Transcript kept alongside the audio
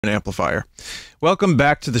an amplifier. Welcome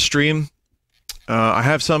back to the stream. I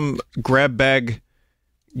have some grab bag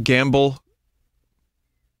gamble,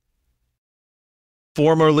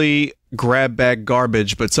 formerly grab bag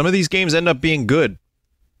garbage, but some of these games end up being good.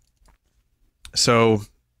 So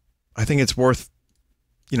I think it's worth,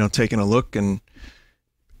 you know, taking a look, and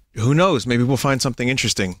who knows, maybe we'll find something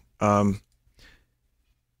interesting. The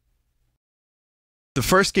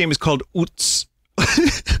first game is called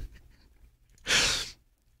Utsvulten.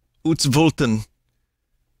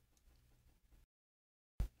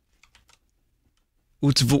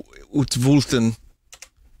 Utsvulten.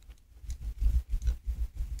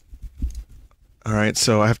 Alright,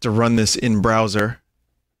 so I have to run this in browser.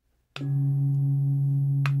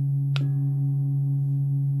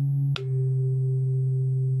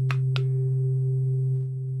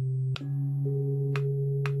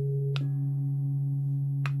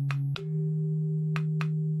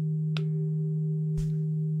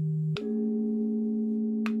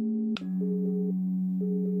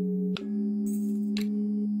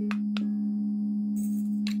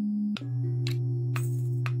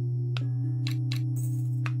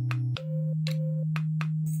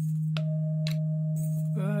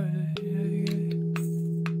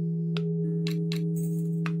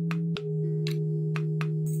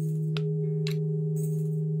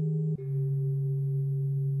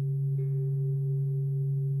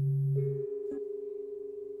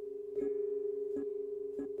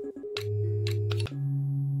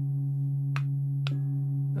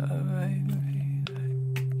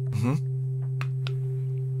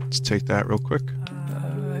 Let's take that real quick.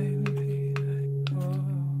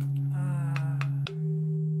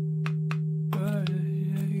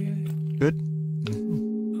 Good.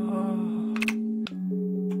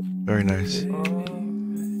 Very nice.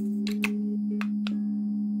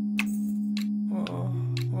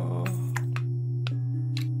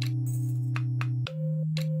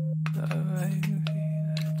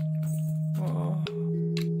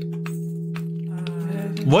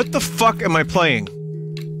 What the fuck am I playing?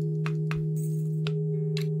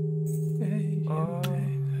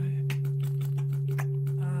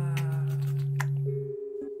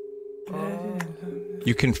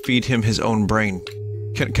 You can feed him his own brain.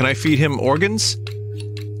 Can I feed him organs?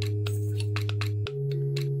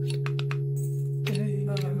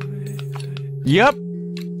 Yep.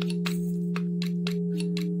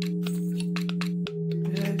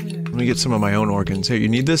 Let me get some of my own organs. Hey, you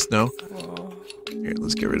need this? No? Here,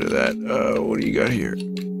 let's get rid of that. What do you got here?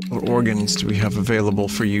 What organs do we have available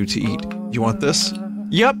for you to eat? You want this?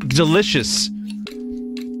 Yep, delicious.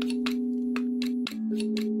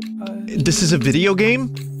 This is a video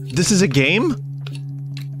game? This is a game?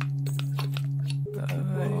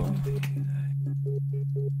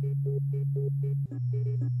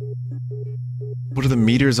 What are the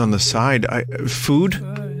meters on the side? Food?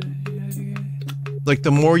 Like,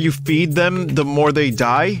 the more you feed them, the more they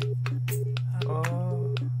die?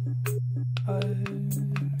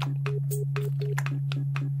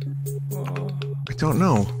 I don't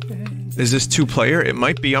know. Is this two-player? It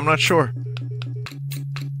might be, I'm not sure.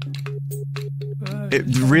 It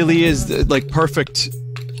really is, like, perfect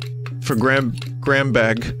for gram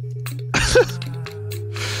bag.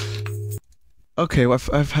 Okay, well,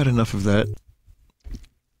 I've had enough of that.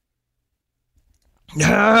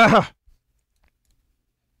 Ah!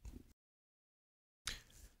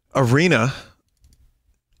 Arena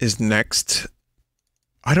is next.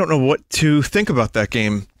 I don't know what to think about that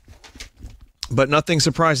game, but nothing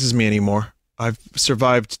surprises me anymore. I've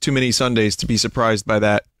survived too many Sundays to be surprised by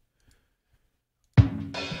that.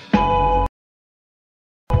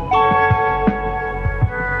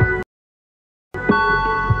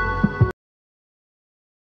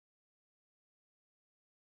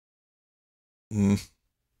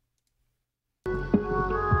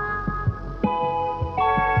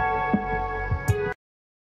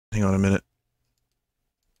 Hang on a minute.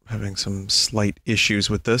 I'm having some slight issues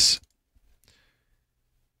with this.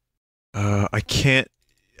 I can't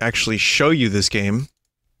actually show you this game.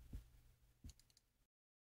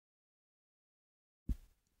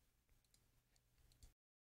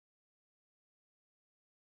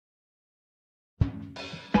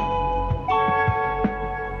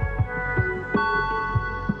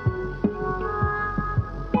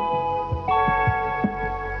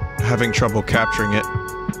 Having trouble capturing it.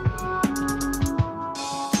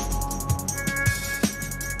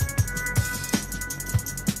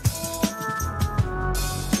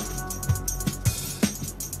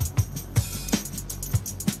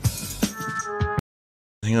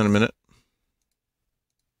 Hang on a minute.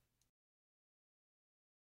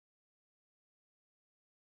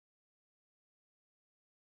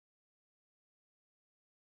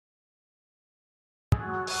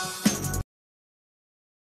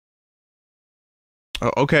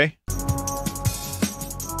 Oh, okay.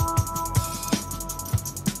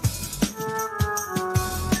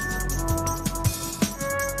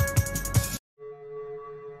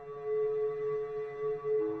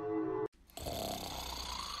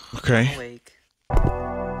 Okay. Awake.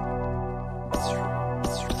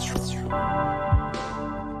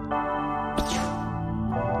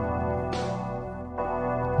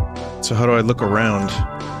 So how do I look around?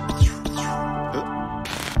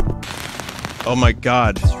 Oh my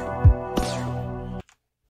god.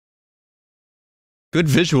 Good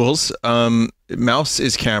visuals. Mouse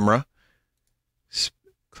is camera.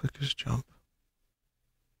 Click is jump.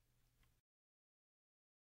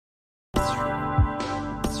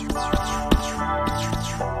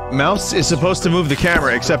 Mouse is supposed to move the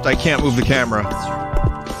camera, except I can't move the camera.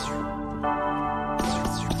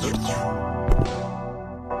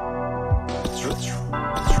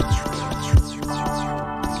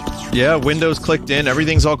 Yeah, Windows clicked in.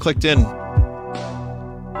 Everything's all clicked in.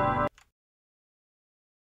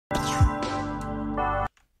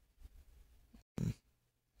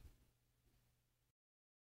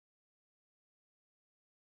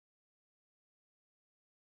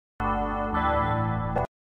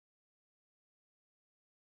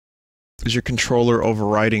 Is your controller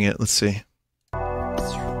overriding it? Let's see.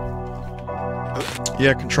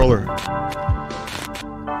 Yeah, controller.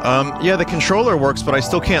 Yeah, the controller works, but I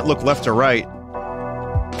still can't look left or right.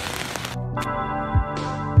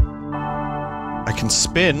 I can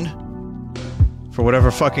spin for whatever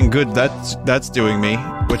fucking good that's doing me,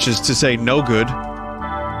 which is to say no good.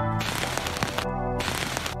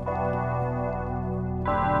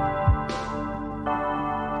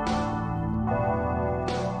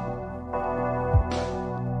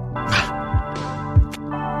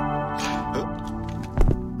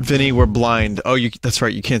 Vinny, we're blind. Oh, that's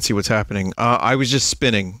right, you can't see what's happening. I was just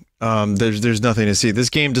spinning. There's nothing to see. This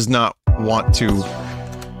game does not want to...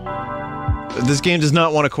 This game does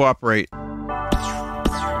not want to cooperate.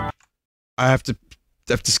 I have to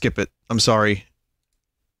skip it. I'm sorry.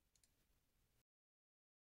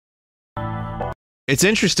 It's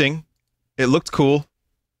interesting. It looked cool,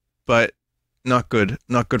 but not good.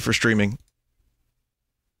 Not good for streaming.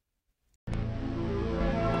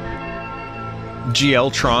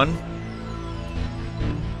 GL Tron.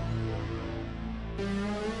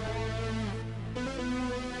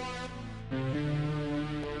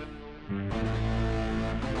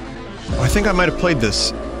 I think I might have played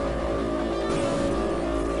this.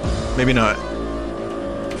 Maybe not.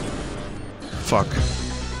 Fuck.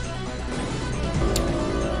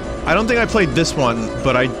 I don't think I played this one,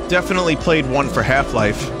 but I definitely played one for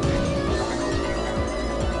Half-Life.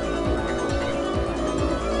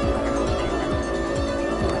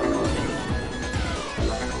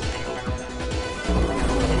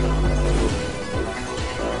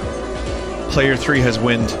 Player 3 has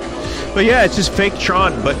wind. But yeah, it's just fake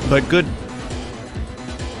Tron, but good.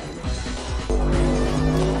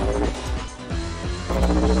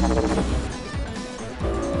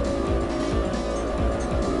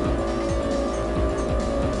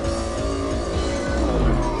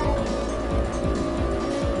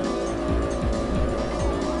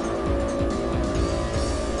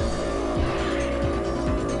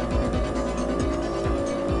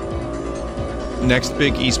 Next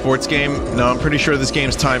big esports game? No, I'm pretty sure this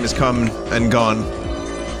game's time has come and gone.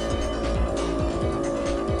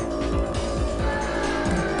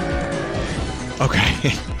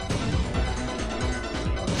 Okay.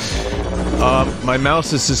 My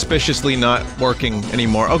mouse is suspiciously not working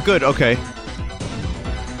anymore. Oh, good, okay.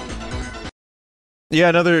 Yeah,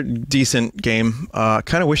 another decent game.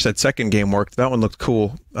 Kinda wish that second game worked. That one looked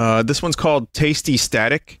cool. This one's called Tasty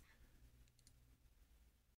Static.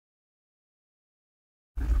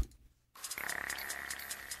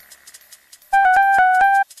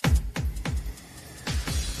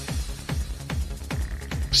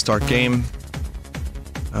 Start game.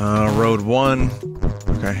 Road 1.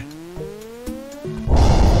 Okay.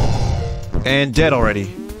 And dead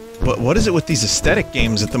already. But what is it with these aesthetic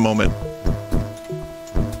games at the moment?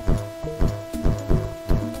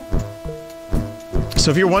 So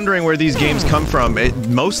if you're wondering where these games come from,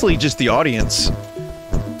 mostly just the audience.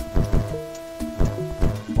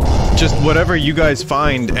 Just whatever you guys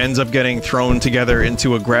find ends up getting thrown together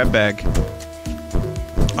into a grab bag.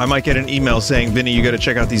 I might get an email saying, Vinny, you gotta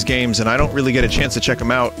check out these games, and I don't really get a chance to check them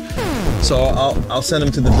out. So I'll send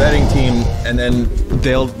them to the vetting team, and then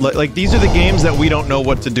they'll... Like, these are the games that we don't know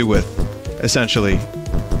what to do with, essentially.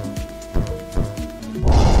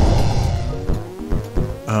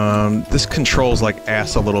 This controls like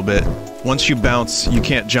ass a little bit. Once you bounce, you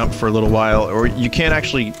can't jump for a little while, or you can't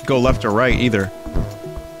actually go left or right, either.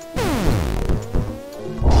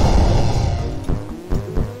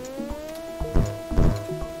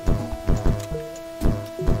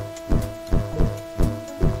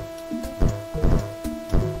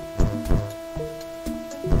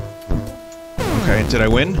 Did I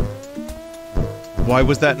win? Why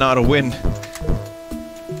was that not a win?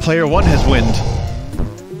 Player 1 has winned.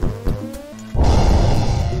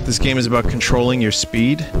 This game is about controlling your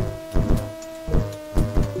speed.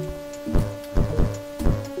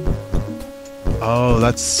 Oh,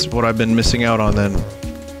 that's what I've been missing out on then.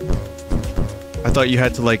 I thought you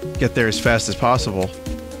had to, like, get there as fast as possible.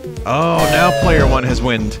 Oh, now player 1 has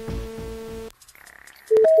winned.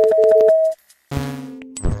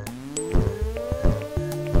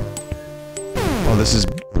 Oh, this is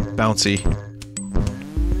bouncy.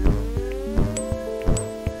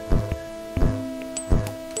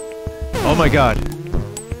 Oh my god.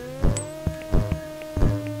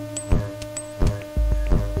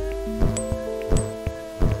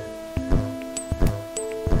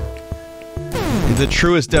 The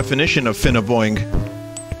truest definition of finnaboing.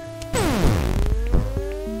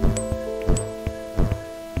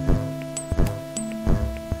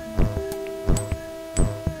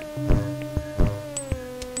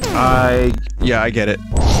 Yeah, I get it.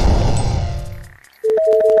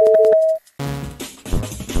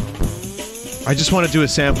 I just want to do a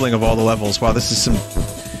sampling of all the levels. Wow, this is some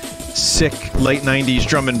sick late 90s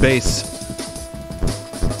drum and bass.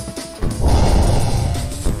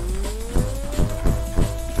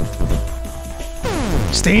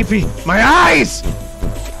 Stampy! My eyes!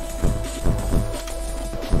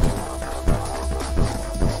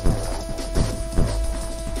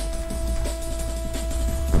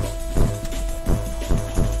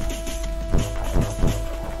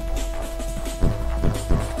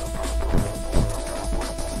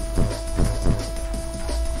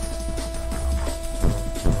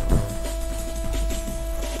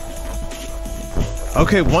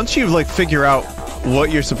 Okay, once you, like, figure out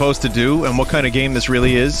what you're supposed to do and what kind of game this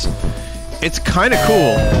really is, it's kind of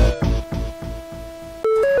cool.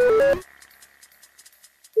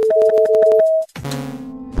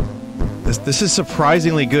 This is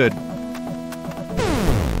surprisingly good.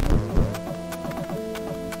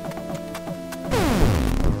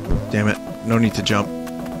 Damn it, no need to jump.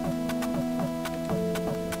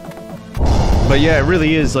 But yeah, it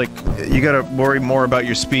really is, like, you gotta worry more about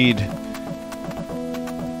your speed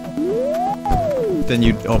than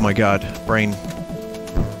you... Oh my god, brain.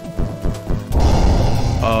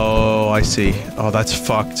 Oh, I see. Oh, that's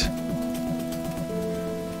fucked.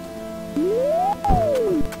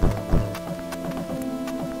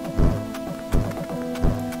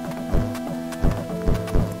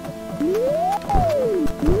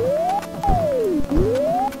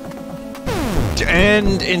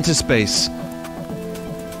 And into space.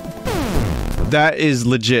 That is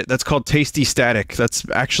legit. That's called tasty static. That's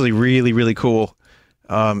actually really, really cool.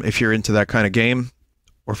 If you're into that kind of game,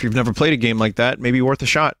 or if you've never played a game like that, maybe worth a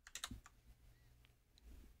shot.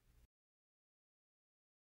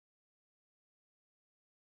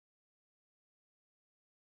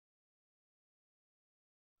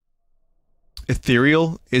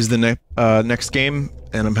 Ethereal is the next game,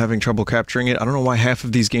 and I'm having trouble capturing it. I don't know why half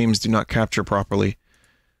of these games do not capture properly.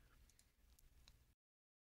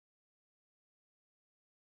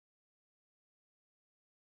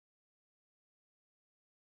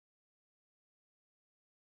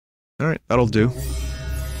 Alright, that'll do.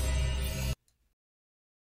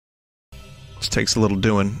 This takes a little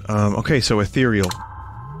doing. Okay, so Ethereal.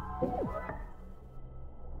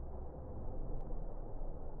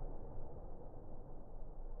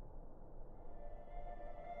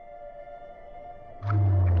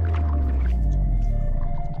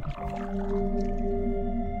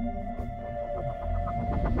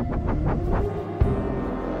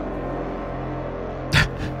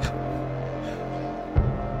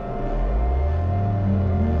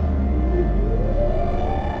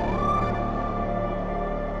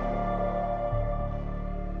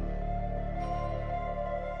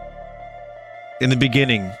 In the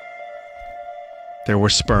beginning, there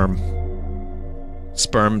was sperm.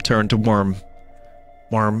 Sperm turned to worm.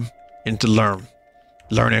 Worm into learn.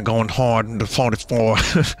 Learning going hard into 44.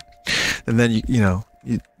 And then, you know,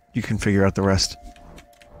 you can figure out the rest.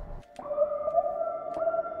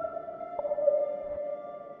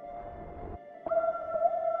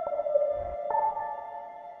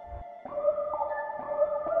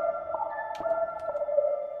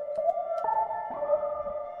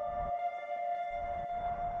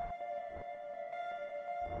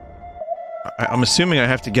 I'm assuming I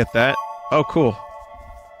have to get that. Oh, cool.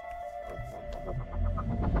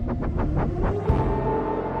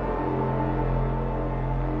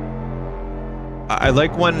 I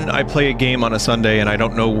like when I play a game on a Sunday and I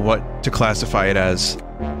don't know what to classify it as.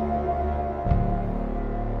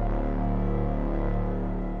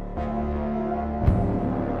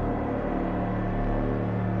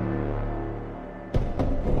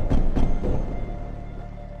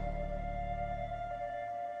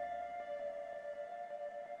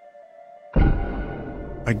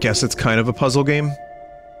 I guess it's kind of a puzzle game.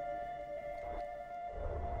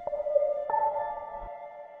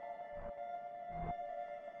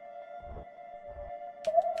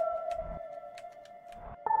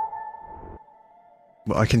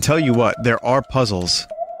 Well, I can tell you what, there are puzzles.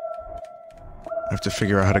 I have to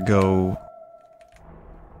figure out how to go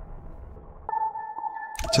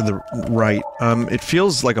to the right. It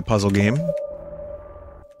feels like a puzzle game.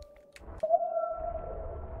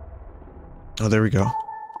 Oh, there we go.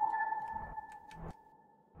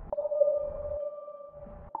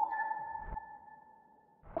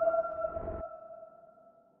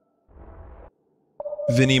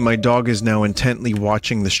 Vinny, my dog is now intently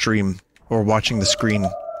watching the stream. Or watching the screen.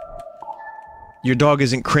 Your dog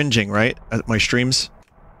isn't cringing, right? At my streams?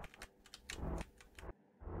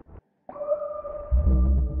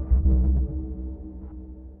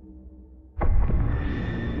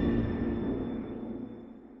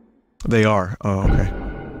 They are. Oh, okay.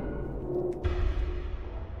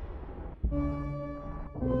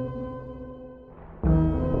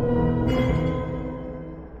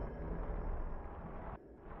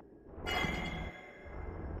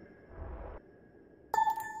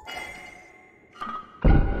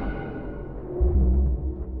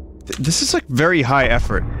 This is like very high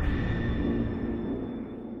effort.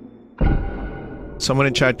 Someone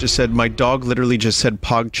in chat just said, my dog literally just said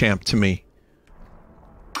PogChamp to me.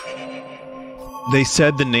 They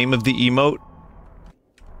said the name of the emote.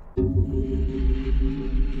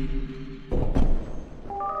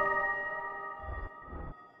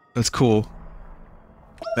 That's cool.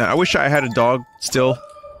 I wish I had a dog still,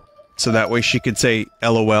 so that way she could say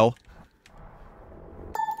LOL.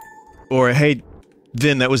 Or, hey,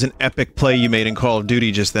 Vin, that was an epic play you made in Call of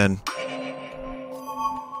Duty just then.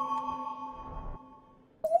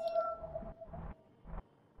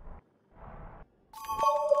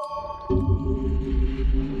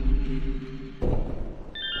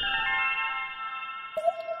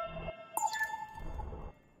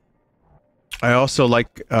 I also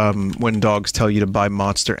like, when dogs tell you to buy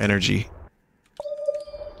Monster Energy.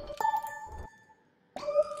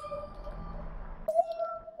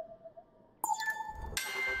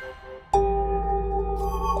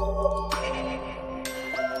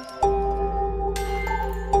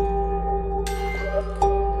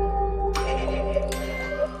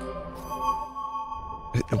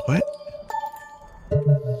 What?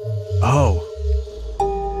 Oh.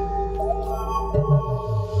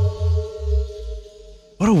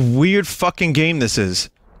 What a weird fucking game this is.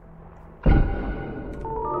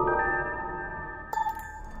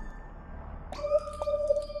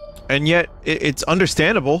 And yet, it's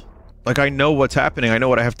understandable. Like, I know what's happening, I know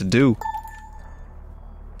what I have to do.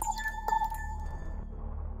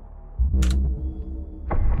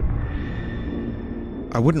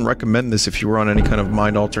 I wouldn't recommend this if you were on any kind of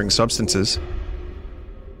mind-altering substances.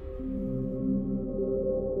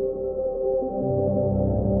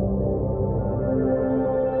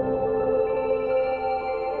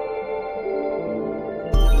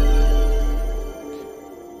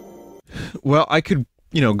 Well, I could,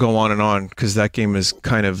 you know, go on and on, because that game is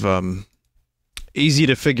kind of, easy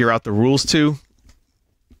to figure out the rules to.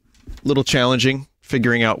 Little challenging,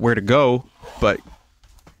 figuring out where to go, but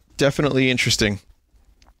definitely interesting.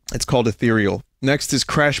 It's called Ethereal. Next is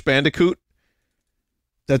Crash Bandicoot.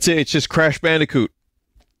 That's it, it's just Crash Bandicoot.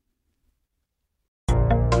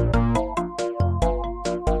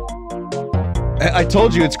 I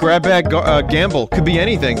told you, it's grab bag gamble. Could be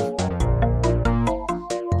anything.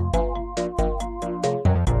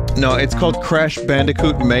 No, it's called Crash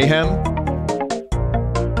Bandicoot Mayhem.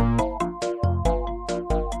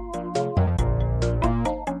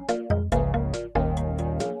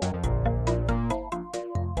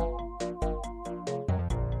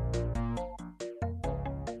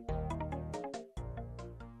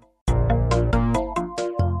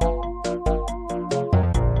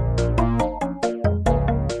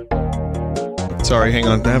 Sorry, hang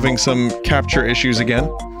on. Having some capture issues again.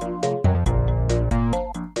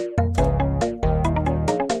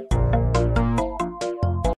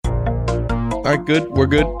 Alright, good. We're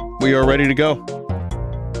good. We are ready to go.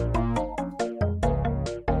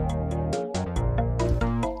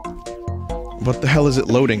 What the hell is it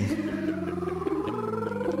loading?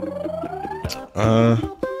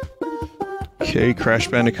 Okay, Crash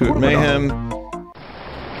Bandicoot Mayhem.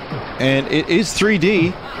 And it is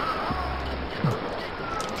 3D.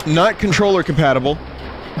 Not controller compatible.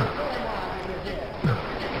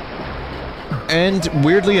 And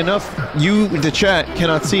weirdly enough, you, the chat,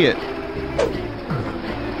 cannot see it.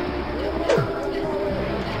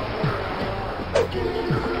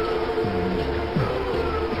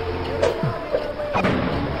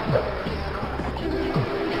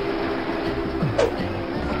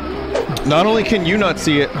 Not only can you not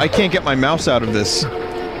see it, I can't get my mouse out of this.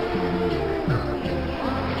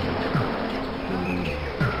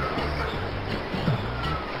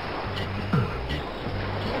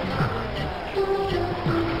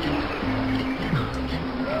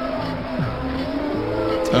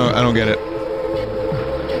 Oh, I don't get it.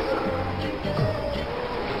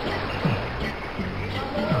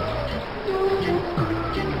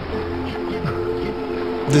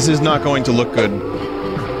 This is not going to look good.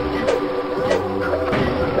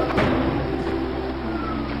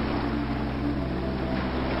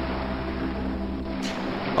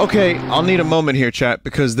 Okay, I'll need a moment here, chat,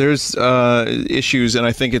 because there's issues, and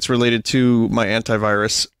I think it's related to my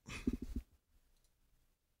antivirus.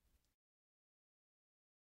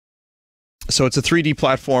 So it's a 3D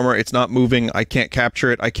platformer, it's not moving, I can't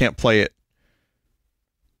capture it, I can't play it.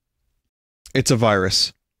 It's a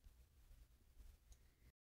virus.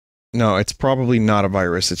 No, it's probably not a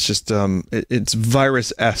virus, it's just, it's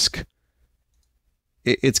virus-esque.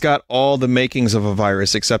 It's got all the makings of a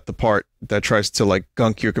virus except the part that tries to, like,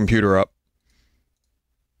 gunk your computer up.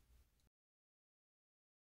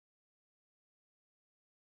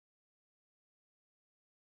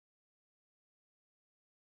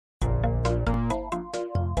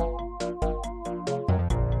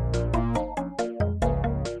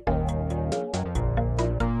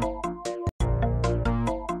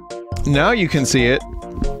 Now you can see it.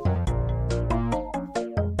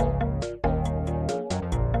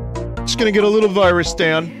 Just gonna get a little virus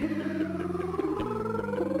down.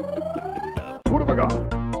 What have I got?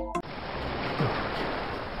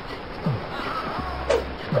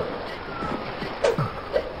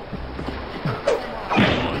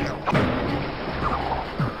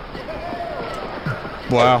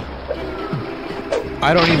 Wow.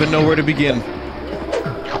 I don't even know where to begin.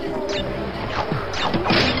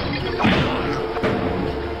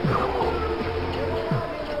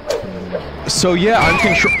 So yeah, I'm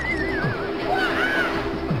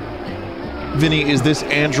Vinny, is this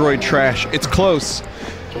Android trash? It's close.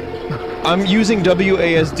 I'm using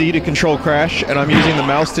WASD to control crash, and I'm using the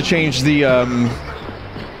mouse to change the,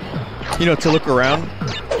 you know, to look around.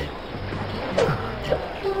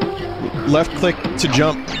 Left click to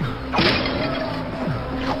jump.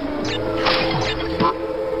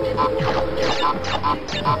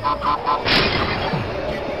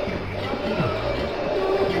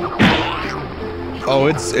 Oh,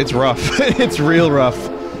 it's rough. It's real rough.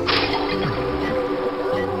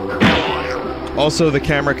 Also, the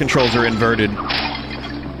camera controls are inverted.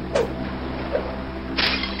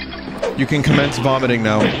 You can commence vomiting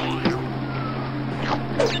now.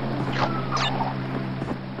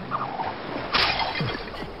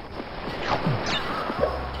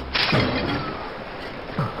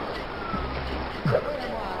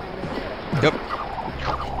 Yep.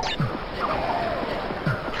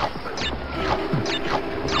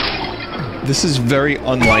 This is very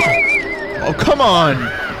unlike... Oh, come on!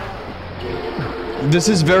 This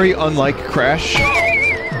is very unlike Crash.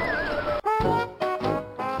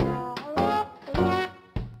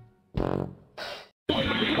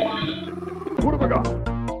 What have I got?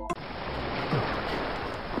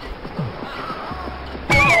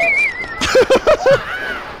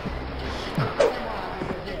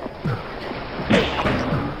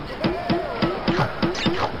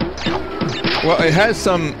 Well, it has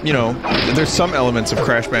some, you know, there's some elements of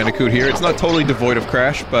Crash Bandicoot here. It's not totally devoid of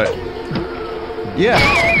Crash, but... Yeah.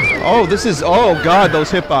 Oh, this is... Oh, God,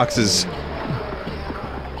 those hitboxes.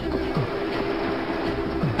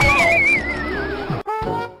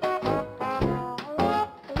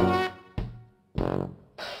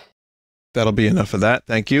 That'll be enough of that.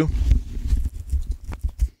 Thank you.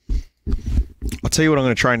 I'll tell you what I'm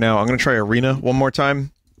going to try now. I'm going to try Arena one more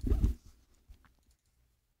time.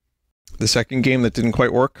 The second game that didn't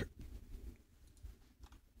quite work.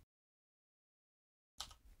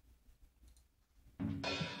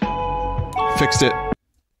 Fixed it.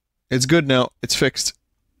 It's good now. It's fixed.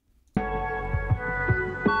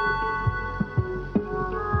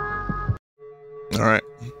 Alright.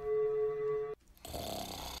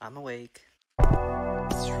 I'm awake.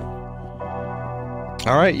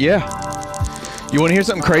 Alright, yeah. You want to hear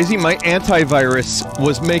something crazy? My antivirus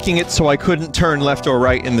was making it so I couldn't turn left or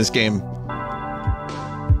right in this game.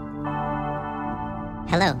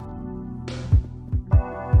 Hello.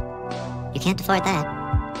 You can't afford that.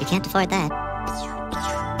 You can't afford that.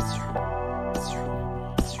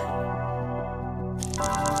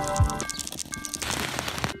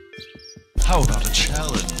 How about a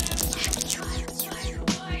challenge?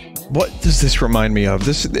 What does this remind me of?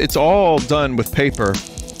 It's all done with paper,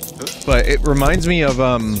 but it reminds me of,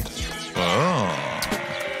 Oh.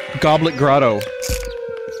 Goblet Grotto.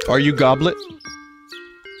 Are you Goblet?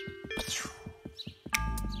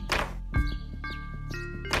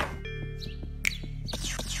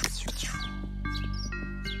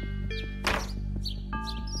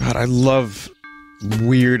 God, I love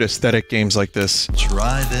weird aesthetic games like this.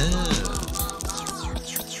 Try this.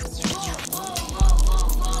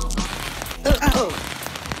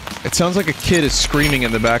 It sounds like a kid is screaming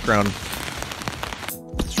in the background.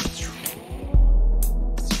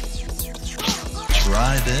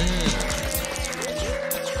 Try this.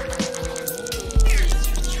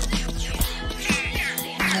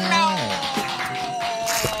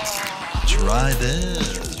 Try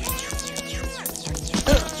this.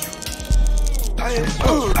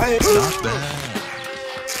 Not bad.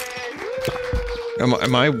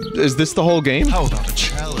 Is this the whole game? How about a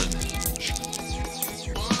challenge?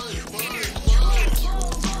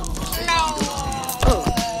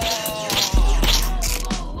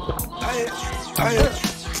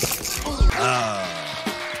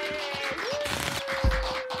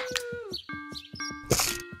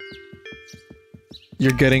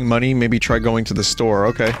 You're getting money? Maybe try going to the store.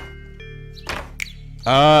 Okay.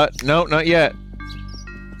 No, not yet.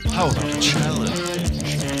 How about a challenge?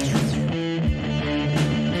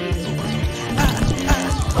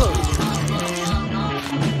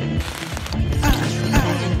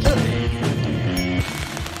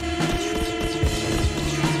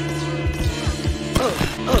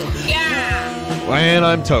 And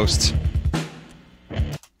I'm toast.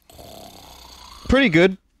 Pretty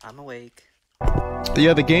good. I'm awake.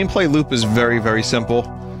 Yeah, the gameplay loop is very, very simple.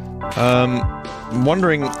 I'm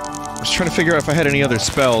wondering... I was trying to figure out if I had any other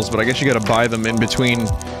spells, but I guess you gotta buy them in between...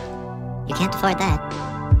 You can't afford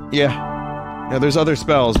that. Yeah. Yeah, there's other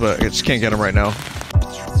spells, but I just can't get them right now.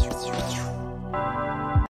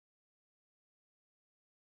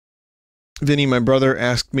 Vinny, my brother,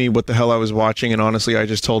 asked me what the hell I was watching, and honestly, I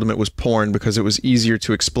just told him it was porn because it was easier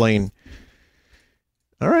to explain.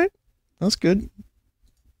 Alright. That's good.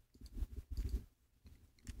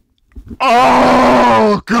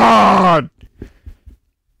 Oh, God!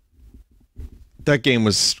 That game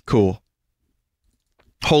was cool.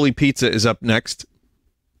 Holy Pizza is up next.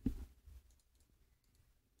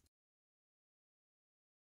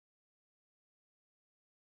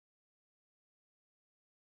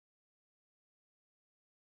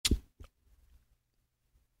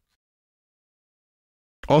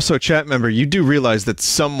 Also, chat member, you do realize that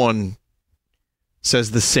someone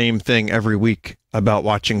says the same thing every week about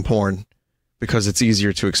watching porn because it's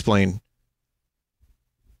easier to explain.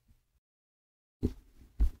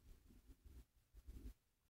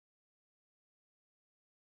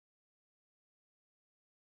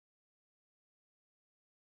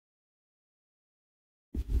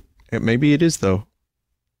 Maybe it is, though.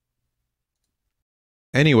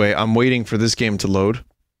 Anyway, I'm waiting for this game to load.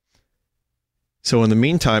 So in the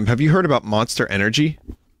meantime, have you heard about Monster Energy?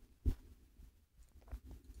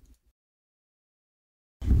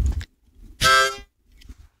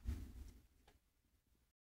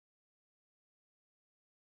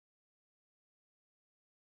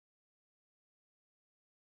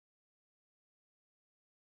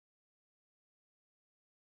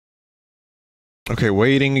 Okay,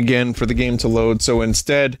 waiting again for the game to load. So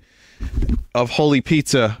instead of Holy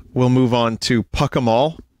Pizza, we'll move on to Pukem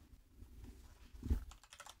All.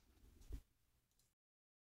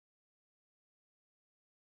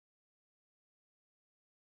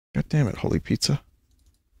 God damn it, Holy Pizza.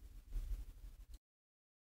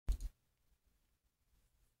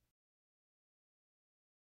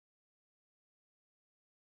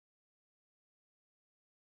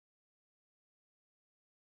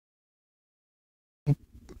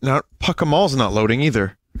 Now, Pukem All's not loading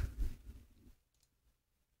either.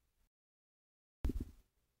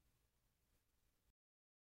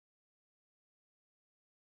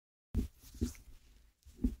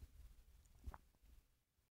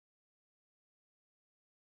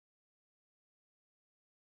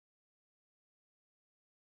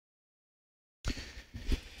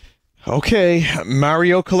 Okay,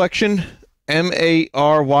 Maryo collection,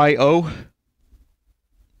 M-A-R-Y-O.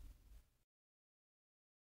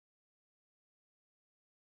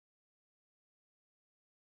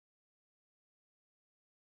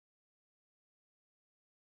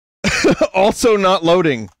 Also not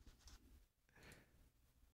loading.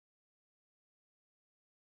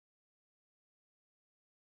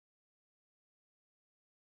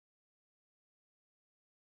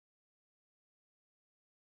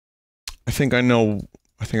 I think I know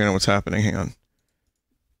what's happening. Hang on.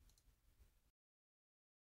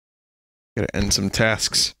 Gotta end some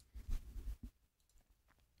tasks.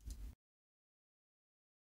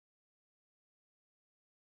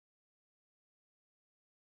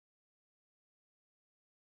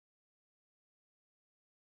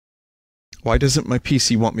 Why doesn't my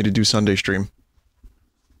PC want me to do Sunday stream?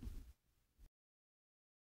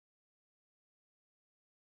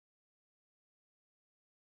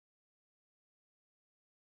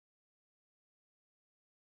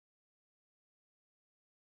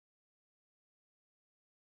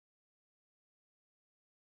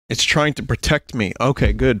 It's trying to protect me.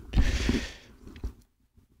 Okay, good.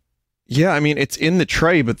 Yeah, I mean, it's in the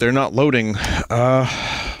tray, but they're not loading.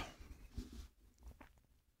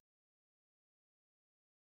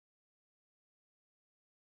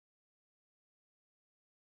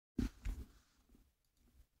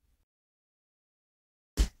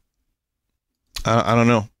 I don't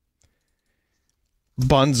know.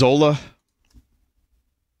 Bonzala.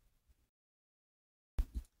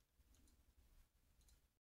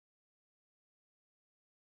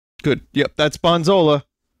 Good. Yep, that's Bonzala.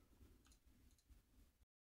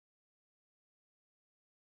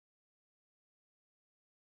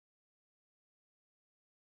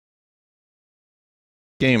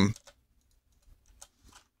 Game.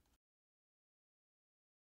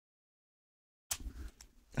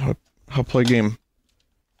 How play game?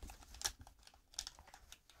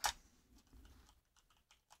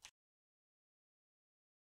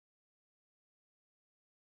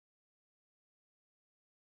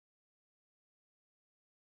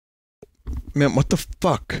 Man, what the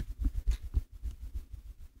fuck?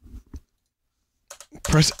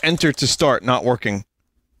 Press enter to start, not working.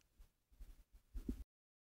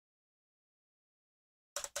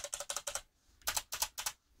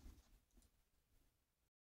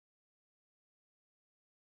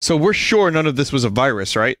 So we're sure none of this was a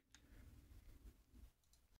virus, right?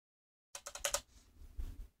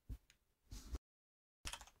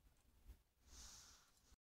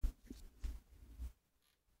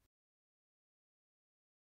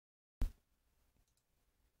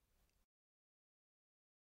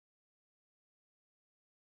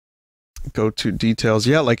 Go to details.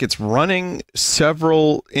 Yeah, like it's running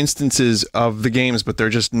several instances of the games, but they're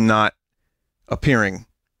just not appearing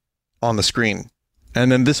on the screen. And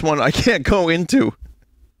then this one I can't go into.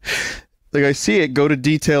 Like I see it, go to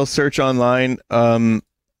details, search online,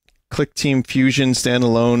 click Team Fusion,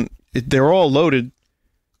 standalone. They're all loaded.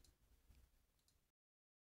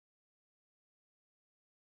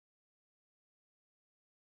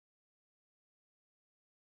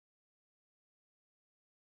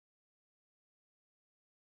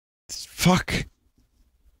 Fuck.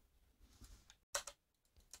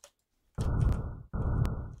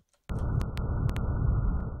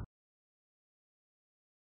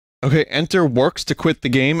 Okay, enter works to quit the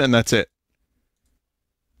game, and that's it.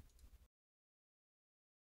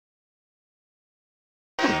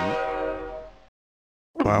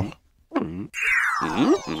 Wow.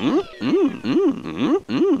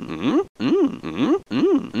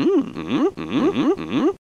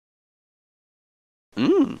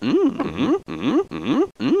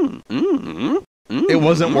 It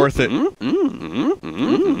wasn't worth it.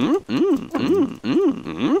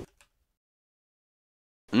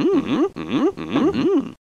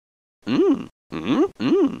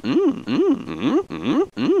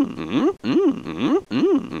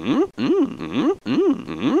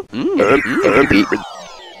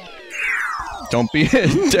 Don't be.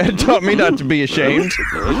 Dad taught me not to be ashamed.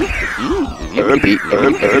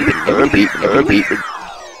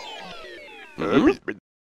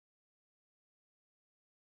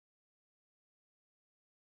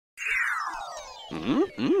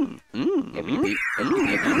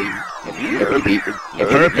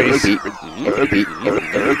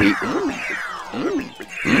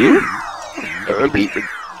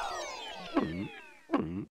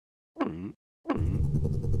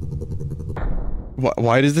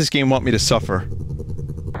 Why does this game want me to suffer?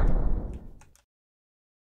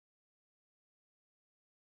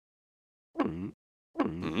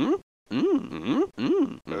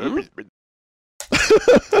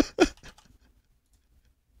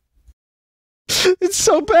 It's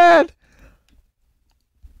so bad.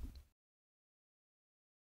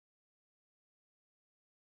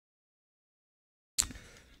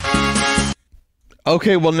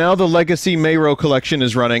 Okay, well now the Legacy Maryo collection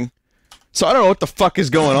is running. So I don't know what the fuck is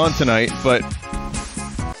going on tonight, but...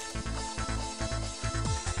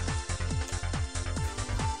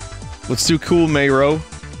 let's do cool Maryo.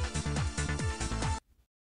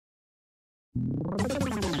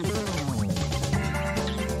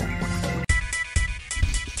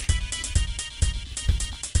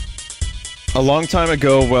 A long time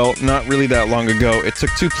ago, well, not really that long ago, it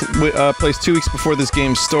took place 2 weeks before this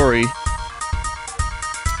game's story.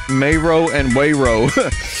 Maryo and Wayro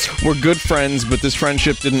were good friends, but this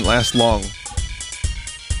friendship didn't last long.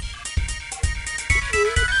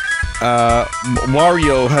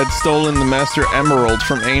 Maryo had stolen the Master Emerald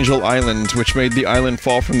from Angel Island, which made the island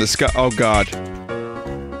fall from the sky. Oh god.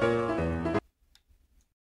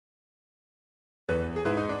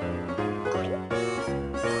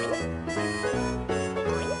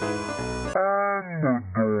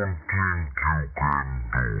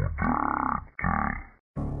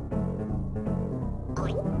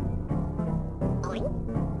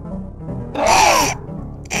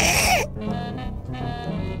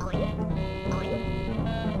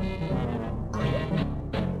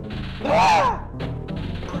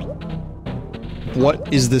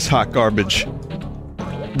 What is this hot garbage?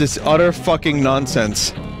 This utter fucking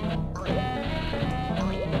nonsense.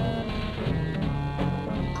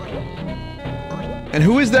 And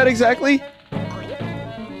who is that exactly?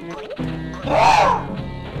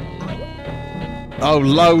 Oh,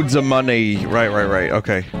 loads of money. Right,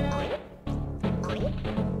 okay.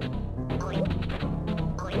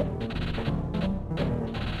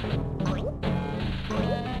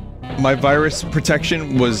 My virus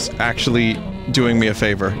protection was actually doing me a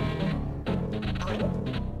favor.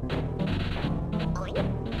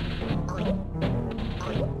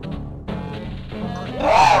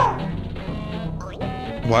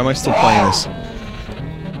 Why am I still playing this?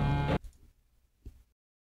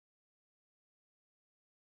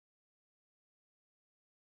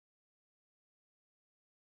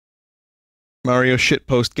 Mario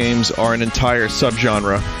shitpost games are an entire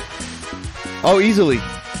subgenre. Oh, easily.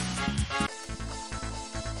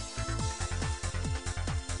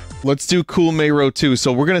 Let's do Cool Mayro 2.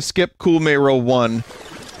 So we're gonna skip Cool Mayro 1.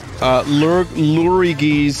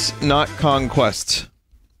 Lurigi's Not Conquest.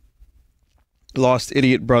 Lost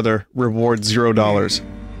Idiot Brother. Reward $0.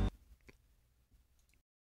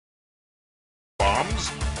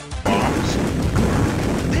 Bombs? Bombs?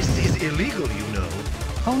 This is illegal, you know.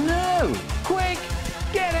 Oh no! Quick!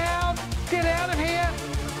 Get out! Get out of here!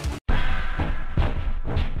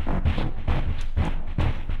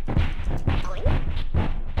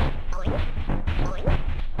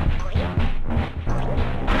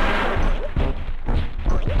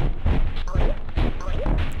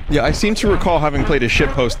 Yeah, I seem to recall having played a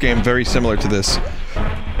shitpost game very similar to this.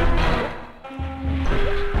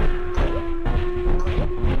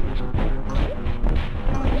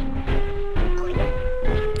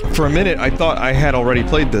 For a minute, I thought I had already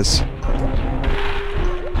played this.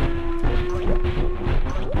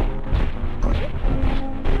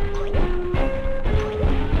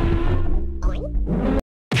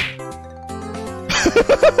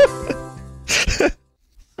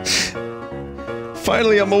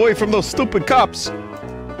 Finally, I'm away from those stupid cops!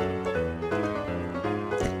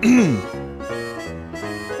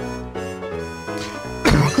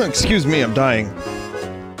 Excuse me, I'm dying.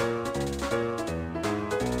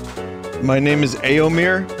 My name is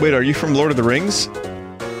Aomir. Wait, are you from Lord of the Rings?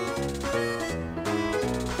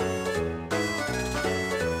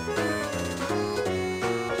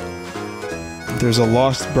 There's a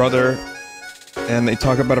lost brother, and they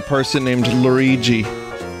talk about a person named Luigi.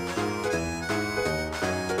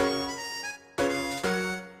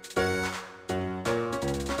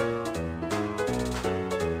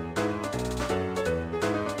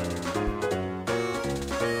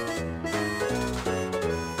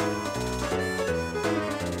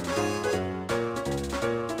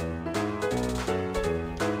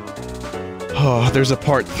 Oh, there's a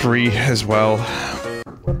part 3 as well.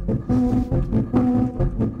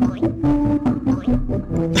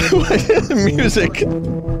 Music.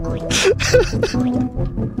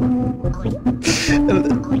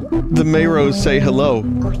 The Mayros say hello.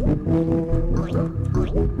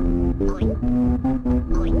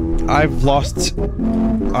 I've lost...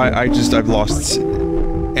 I've lost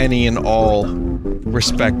any and all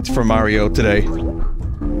respect for Mario today.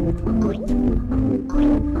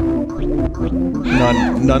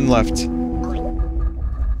 None left.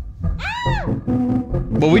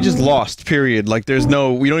 Well, we just lost, period. Like, there's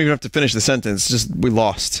no... We don't even have to finish the sentence, just... we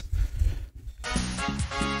lost.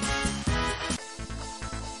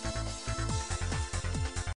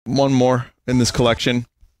 One more in this collection.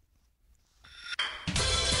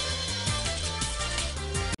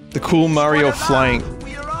 The cool Mario flying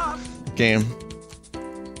game.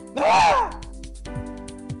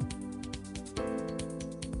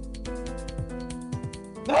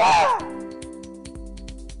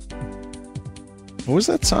 What was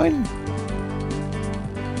that sign?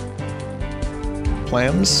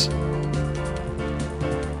 Plams?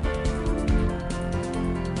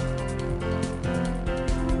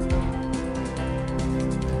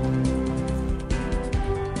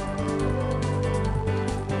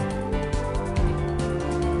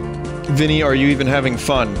 Vinny, are you even having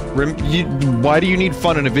fun? Why do you need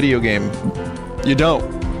fun in a video game? You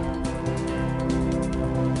don't.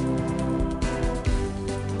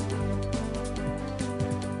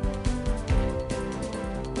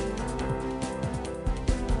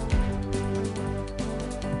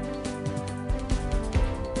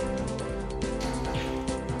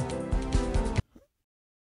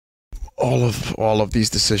 All of these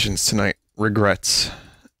decisions tonight. Regrets.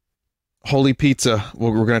 Holy pizza.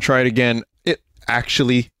 We're gonna try it again. It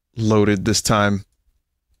actually loaded this time.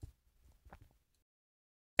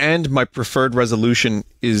 And my preferred resolution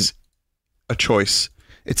is a choice.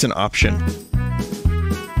 It's an option.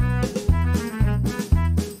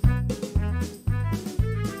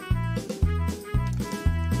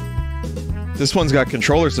 This one's got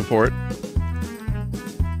controller support.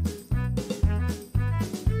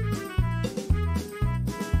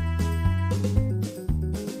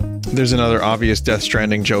 There's another obvious Death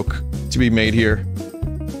Stranding joke to be made here.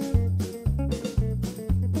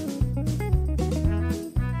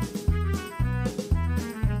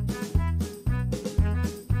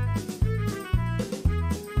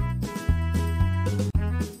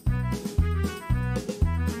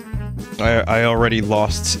 I already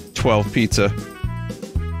lost 12 pizza.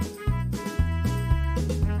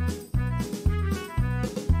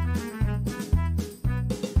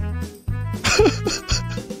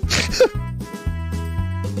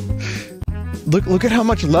 Look at how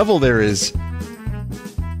much level there is.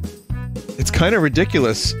 It's kind of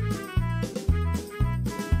ridiculous.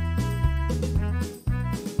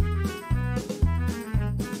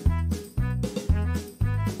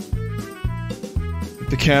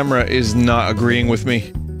 The camera is not agreeing with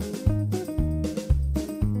me.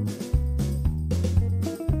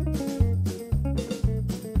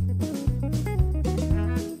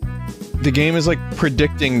 The game is like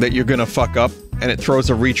predicting that you're gonna fuck up, and it throws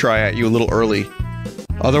a retry at you a little early.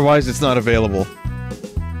 Otherwise, it's not available.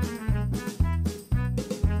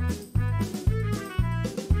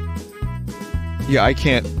 Yeah, I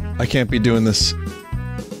can't be doing this.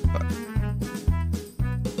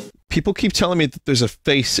 People keep telling me that there's a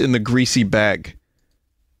face in the greasy bag.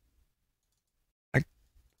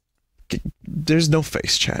 There's no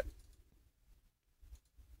face, chat.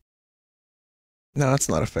 No, that's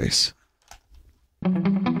not a face.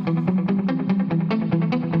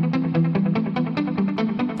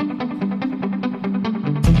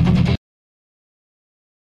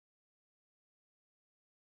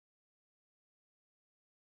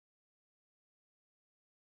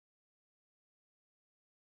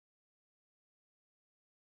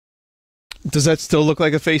 Does that still look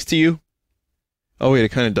like a face to you? Oh wait, it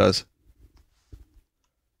kind of does.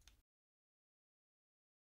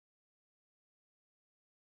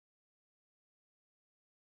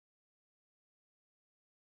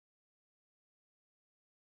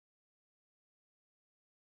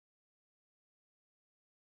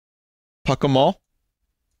 Pukem All?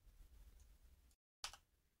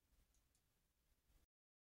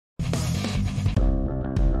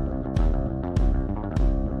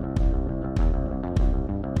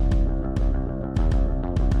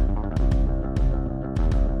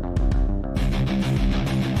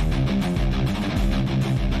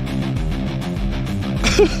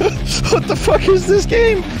 What the fuck is this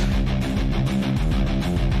game?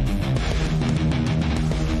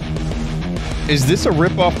 Is this a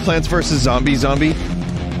rip-off Plants vs. Zombie?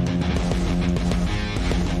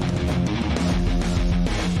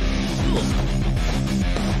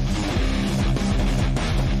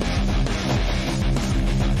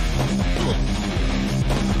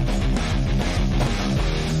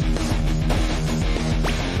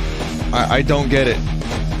 I don't get it.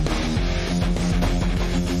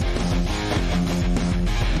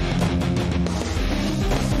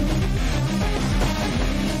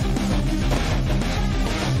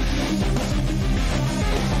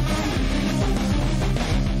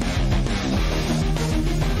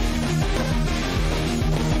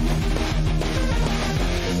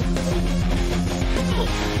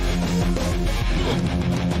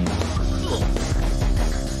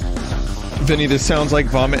 Vinny, this sounds like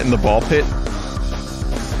vomit in the ball pit.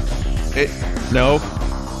 No.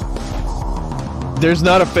 There's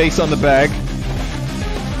not a face on the bag.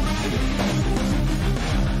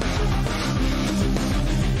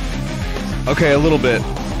 Okay, a little bit.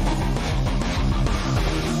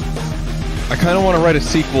 I kind of want to write a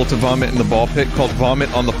sequel to Vomit in the Ball Pit called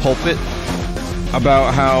Vomit on the Pulpit,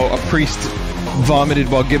 about how a priest vomited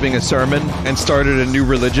while giving a sermon and started a new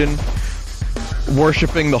religion,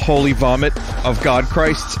 worshipping the holy vomit of God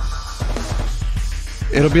Christ.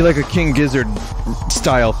 It'll be like a King Gizzard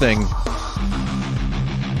style thing.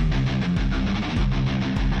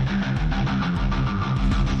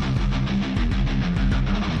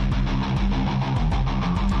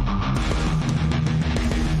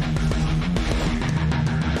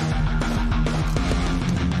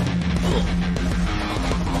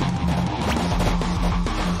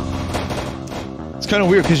 kind of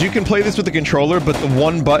weird because you can play this with the controller, but the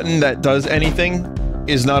one button that does anything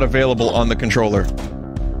is not available on the controller.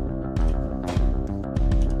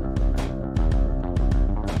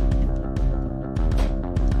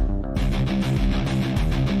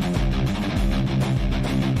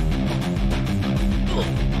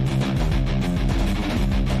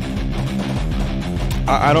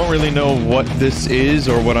 I don't really know what this is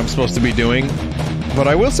or what I'm supposed to be doing, but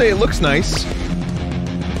I will say it looks nice.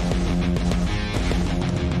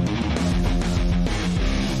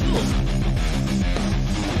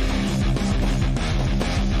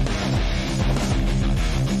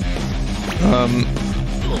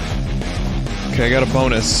 Okay, I got a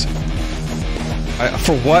bonus.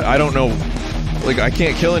 For what? I don't know. Like, I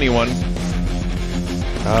can't kill anyone.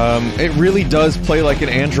 It really does play like an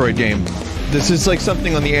Android game. This is like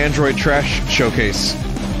something on the Android Trash Showcase.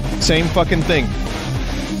 Same fucking thing.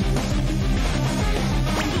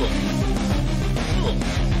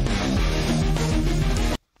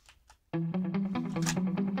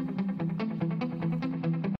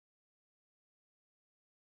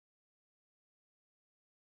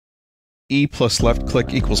 E plus left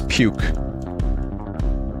click equals puke.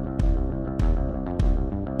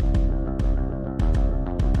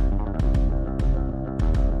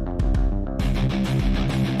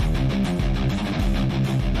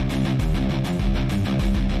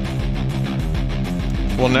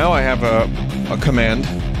 Well, now I have a command.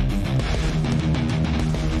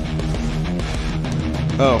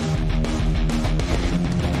 Oh.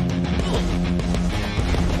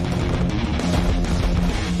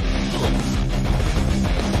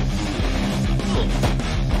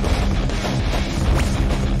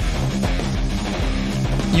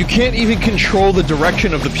 You can't even control the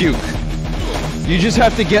direction of the puke. You just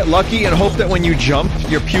have to get lucky and hope that when you jump,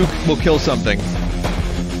 your puke will kill something.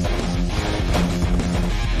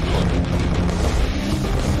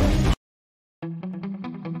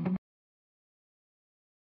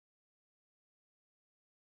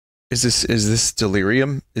 Is this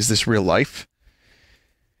delirium? Is this real life?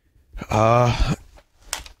 Alright,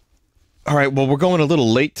 well, we're going a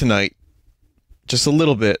little late tonight. Just a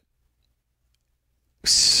little bit.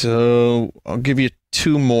 So, I'll give you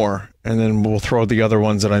 2 more, and then we'll throw the other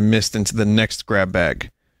ones that I missed into the next grab bag.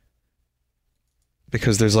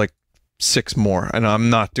 Because there's like 6 more, and I'm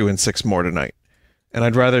not doing 6 more tonight. And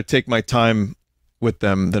I'd rather take my time with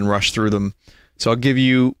them than rush through them. So I'll give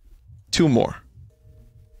you 2 more.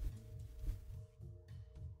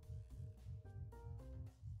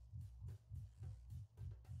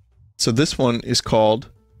 So this one is called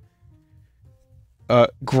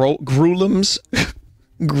Groolems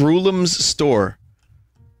Groolems Store.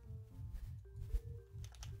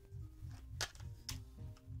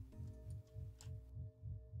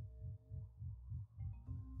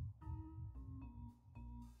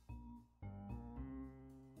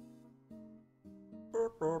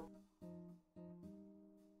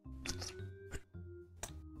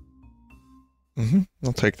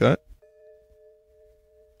 I'll take that.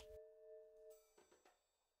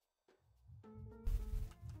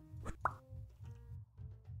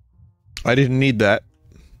 I didn't need that.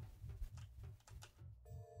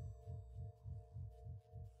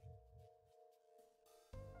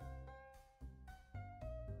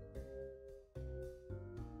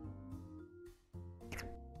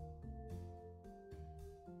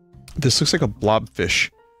 This looks like a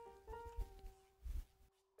blobfish.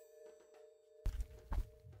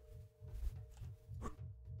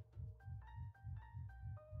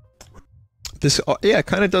 This, yeah, it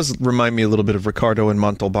kind of does remind me a little bit of Ricardo and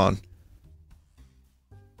Montalban.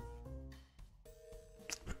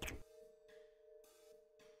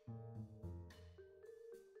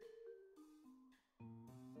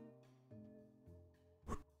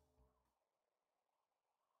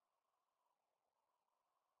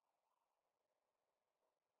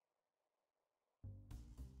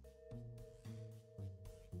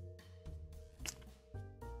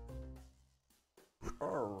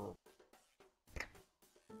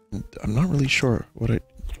 I'm not really sure what it...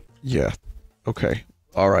 Yeah. Okay.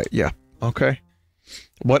 Alright, yeah. Okay.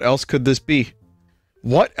 What else could this be?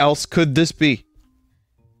 What else could this be?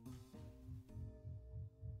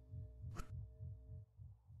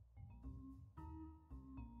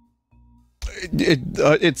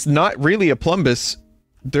 It's not really a plumbus.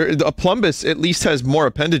 A plumbus at least has more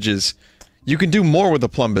appendages. You can do more with a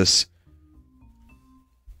plumbus.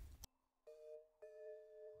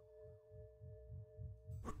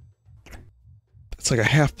 It's like a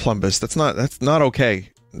half plumbus. That's not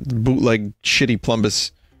okay. Bootleg shitty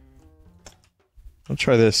plumbus. I'll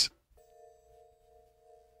try this.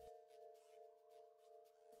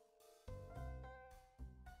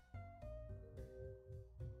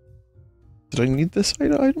 Did I need this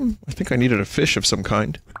item? I think I needed a fish of some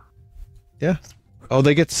kind. Yeah. Oh,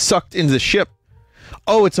 they get sucked into the ship.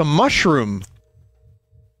 Oh, it's a mushroom.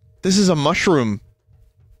 This is a mushroom.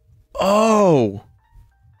 Oh.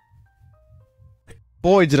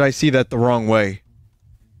 Boy, did I see that the wrong way.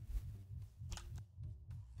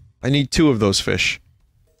 I need 2 of those fish.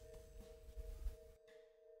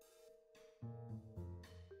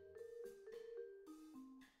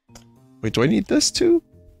 Wait, do I need this too?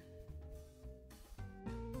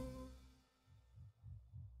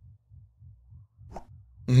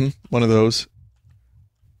 One of those.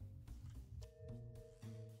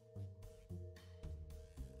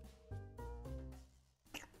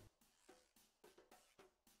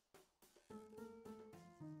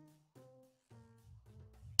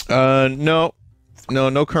 No.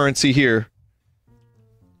 No currency here.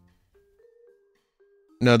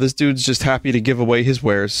 No, this dude's just happy to give away his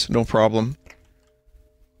wares. No problem.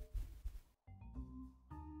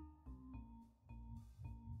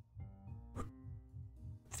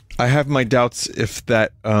 I have my doubts if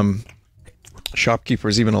that, shopkeeper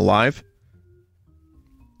is even alive.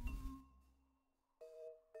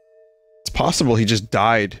 It's possible he just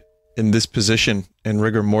died in this position and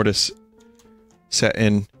rigor mortis set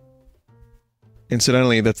in.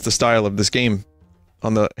 Incidentally, that's the style of this game.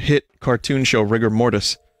 On the hit cartoon show Rigor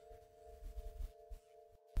Mortis.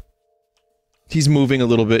 He's moving a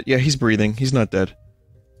little bit. Yeah, he's breathing. He's not dead.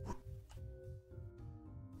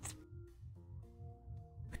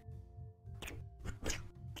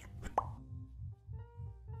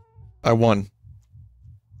 I won.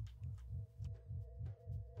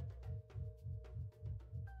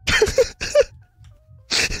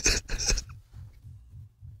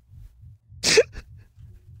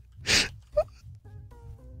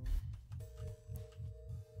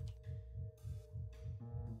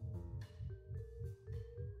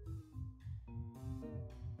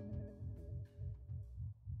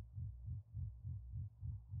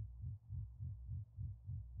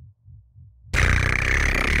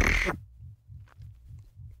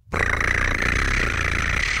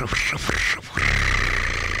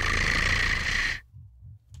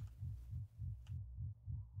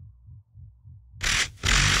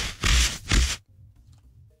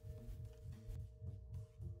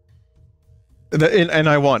 And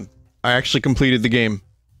I won. I actually completed the game.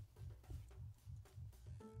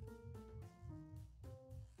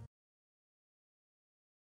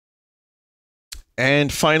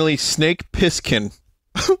 And finally, Snake Pissken.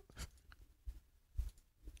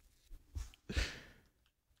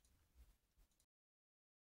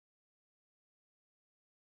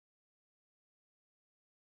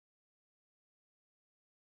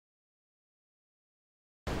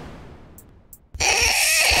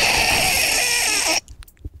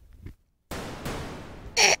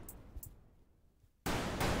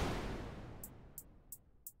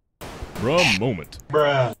 Bruh moment.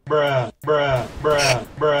 Bruh, bruh, bruh, bruh,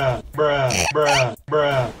 bruh, bruh, bruh,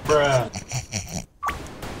 bruh, bruh.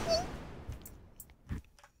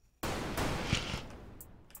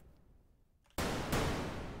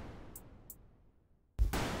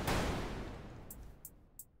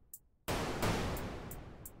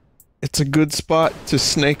 It's a good spot to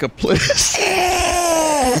snake a place.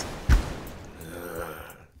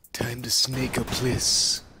 Time to snake a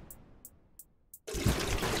bliss.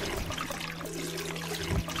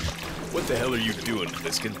 What the hell are you doing,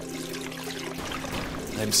 Pissken?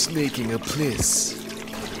 I'm snaking a bliss.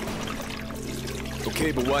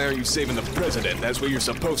 Okay, but why aren't you saving the president? That's what you're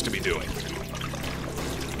supposed to be doing.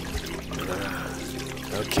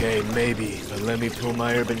 Okay, maybe, but let me pull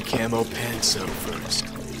my urban camo pants up first.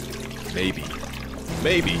 Maybe.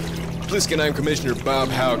 Maybe. Pissken, I'm Commissioner Bob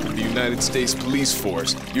Houck of the United States Police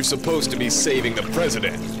Force. You're supposed to be saving the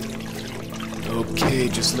president. Okay,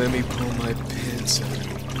 just let me pull my pants up.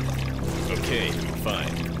 Okay,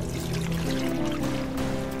 fine.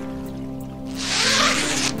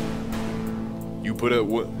 You put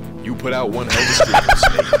out one hell of a screamer,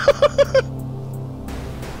 Snake.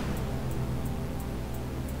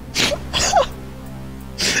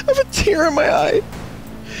 I have a tear in my eye.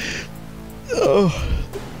 Oh.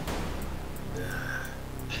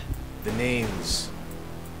 The name's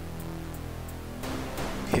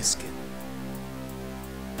Pissken.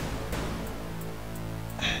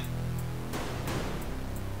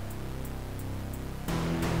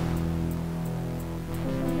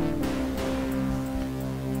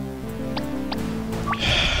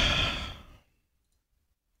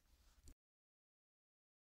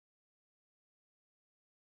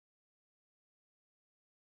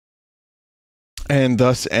 And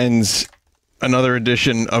thus ends another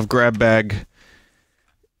edition of Grab Bag.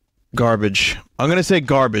 Garbage. I'm gonna say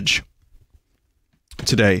garbage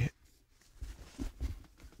today.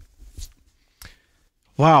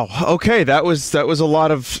 Wow. Okay, that was a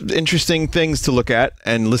lot of interesting things to look at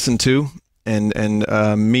and listen to, and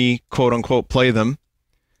me quote unquote play them.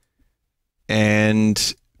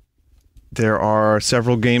 And there are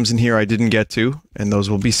several games in here I didn't get to, and those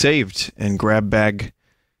will be saved. And Grab Bag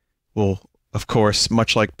will, of course,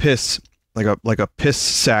 much like piss, like a piss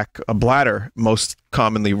sack, a bladder, most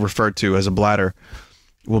commonly referred to as a bladder,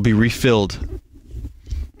 will be refilled.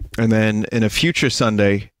 And then in a future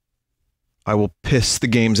Sunday, I will piss the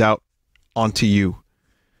games out onto you.